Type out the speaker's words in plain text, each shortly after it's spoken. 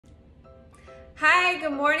Hi,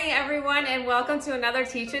 good morning everyone, and welcome to another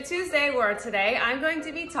Teach It Tuesday, where today I'm going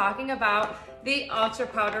to be talking about the Ultra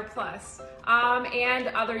Powder Plus and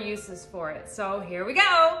other uses for it. So here we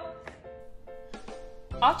go.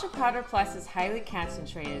 Ultra Powder Plus is highly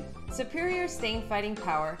concentrated, superior stain fighting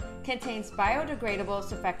power, contains biodegradable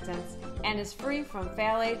surfactants, and is free from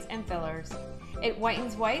phthalates and fillers. It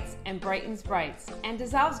whitens whites and brightens brights, and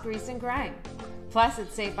dissolves grease and grime. Plus,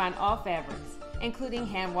 it's safe on all fabrics, including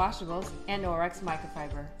hand washables and Norwex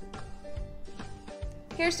microfiber.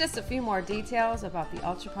 Here's just a few more details about the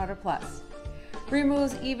Ultra Powder Plus.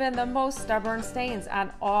 Removes even the most stubborn stains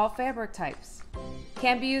on all fabric types.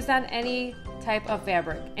 Can be used on any type of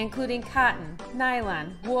fabric, including cotton,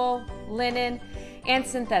 nylon, wool, linen, and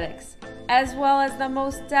synthetics, as well as the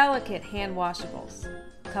most delicate hand washables.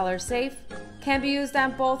 Color safe, can be used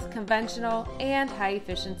on both conventional and high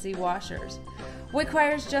efficiency washers.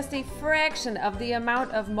 Requires just a fraction of the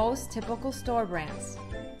amount of most typical store brands.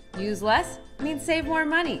 Use less means save more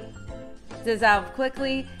money. Dissolve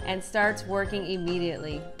quickly and starts working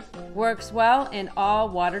immediately. Works well in all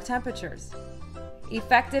water temperatures.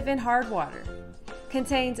 Effective in hard water.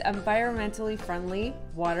 Contains environmentally friendly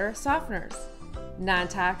water softeners.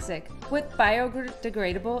 Non-toxic with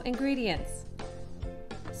biodegradable ingredients.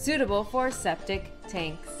 Suitable for septic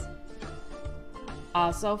tanks.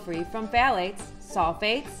 Also free from phthalates,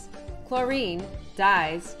 sulfates, chlorine,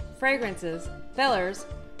 dyes, fragrances, fillers,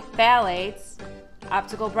 phthalates,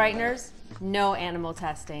 optical brighteners, no animal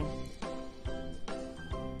testing.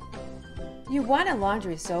 You want a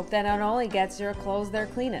laundry soap that not only gets your clothes their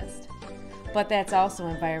cleanest, but that's also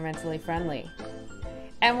environmentally friendly.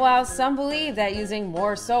 And while some believe that using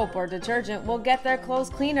more soap or detergent will get their clothes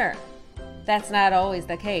cleaner, that's not always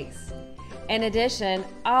the case. In addition,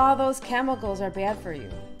 all those chemicals are bad for you,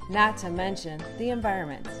 not to mention the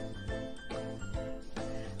environment.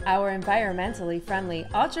 Our environmentally friendly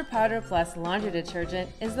Ultra Powder Plus laundry detergent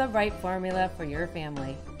is the right formula for your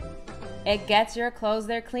family. It gets your clothes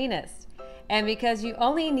their cleanest, and because you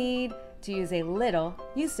only need to use a little,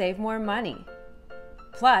 you save more money.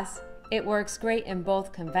 Plus, it works great in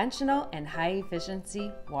both conventional and high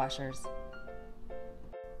efficiency washers.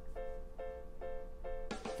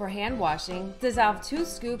 For hand washing, dissolve 2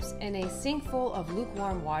 scoops in a sink full of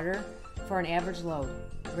lukewarm water for an average load.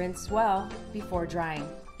 Rinse well before drying.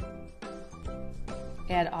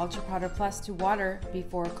 Add Ultra Powder Plus to water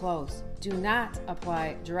before clothes. Do not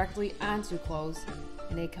apply directly onto clothes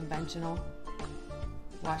in a conventional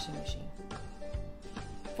washing machine.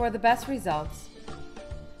 For the best results,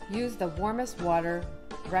 use the warmest water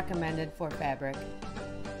recommended for fabric.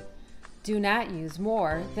 Do not use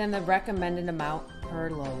more than the recommended amount per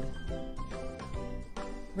load.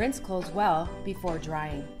 Rinse clothes well before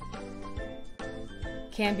drying.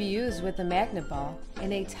 Can be used with a magnet ball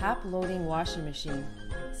in a top-loading washing machine,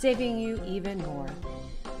 saving you even more.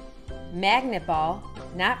 Magnet ball,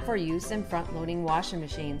 not for use in front-loading washing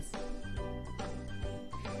machines.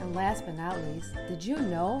 And last but not least, did you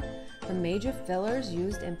know the major fillers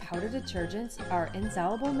used in powder detergents are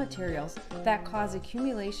insoluble materials that cause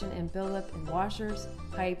accumulation and buildup in washers,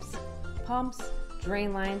 pipes, pumps,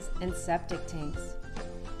 drain lines, and septic tanks.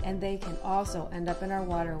 And they can also end up in our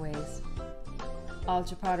waterways.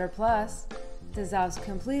 Ultra Powder Plus dissolves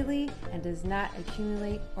completely and does not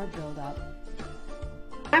accumulate or build up.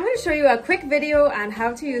 I'm going to show you a quick video on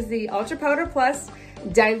how to use the Ultra Powder Plus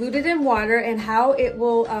diluted in water and how it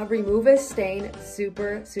will remove a stain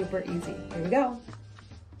super easy. Here we go.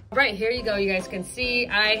 Right, here you go. You guys can see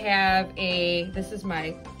I have this is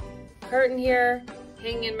my curtain here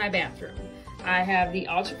hanging in my bathroom. I have the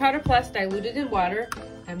Ultra Powder Plus diluted in water.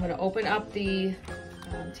 I'm going to open up the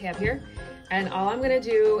tab here, and all I'm going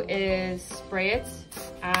to do is spray it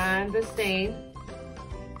on the stain.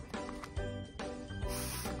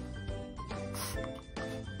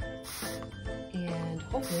 And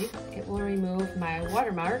hopefully it will remove my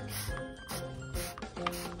watermark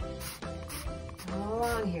all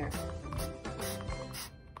along here.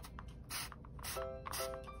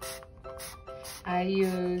 I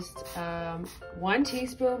used 1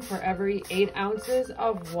 teaspoon for every 8 ounces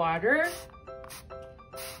of water.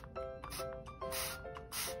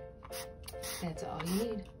 That's all you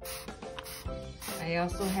need. I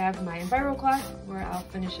also have my Enviro cloth where I'll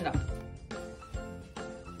finish it up.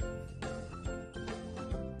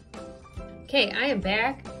 Okay, I am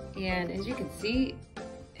back, and as you can see,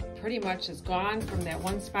 it pretty much is gone from that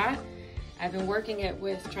one spot. I've been working it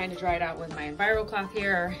with trying to dry it out with my Enviro cloth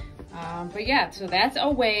here. But yeah, so that's a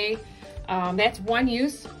way, that's one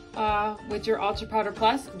use with your Ultra Powder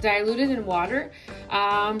Plus, diluted in water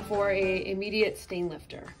for a immediate stain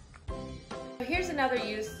lifter. Here's another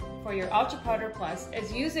use for your Ultra Powder Plus,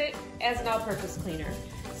 is use it as an all-purpose cleaner.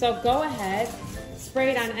 So go ahead,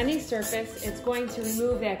 spray it on any surface. It's going to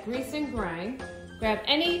remove that grease and grime. Grab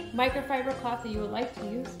any microfiber cloth that you would like to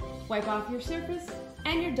use, wipe off your surface,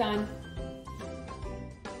 and you're done.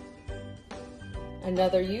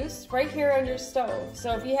 Another use right here on your stove.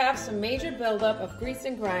 So if you have some major buildup of grease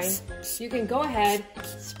and grime, you can go ahead,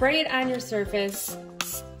 spray it on your surface,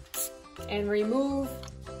 and remove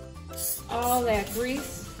all that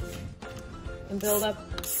grease and buildup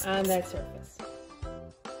on that surface.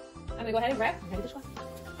 I'm gonna go ahead and grab a heavy dishcloth.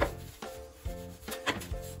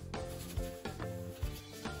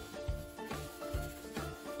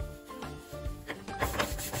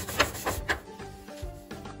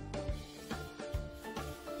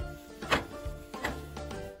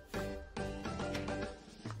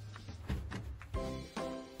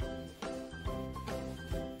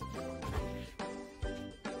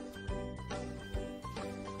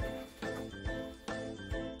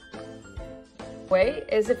 Way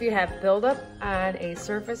is if you have buildup on a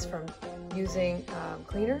surface from using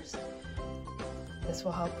cleaners, this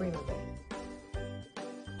will help remove it.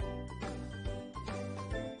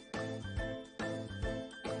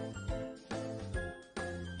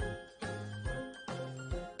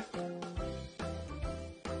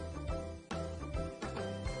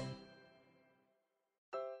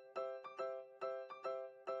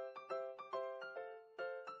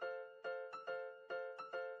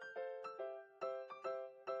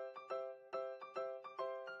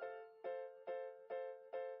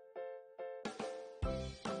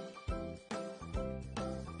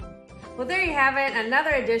 Well, there you have it,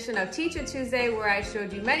 another edition of Teacher Tuesday where I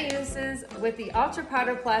showed you many uses with the Ultra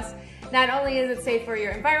Powder Plus. Not only is it safe for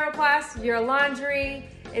your EnviroPlus, your laundry,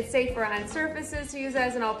 it's safer on surfaces to use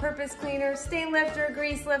as an all-purpose cleaner, stain lifter,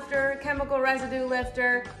 grease lifter, chemical residue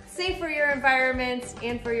lifter, safe for your environment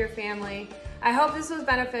and for your family. I hope this was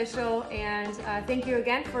beneficial, and thank you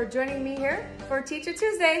again for joining me here for Teacher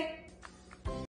Tuesday.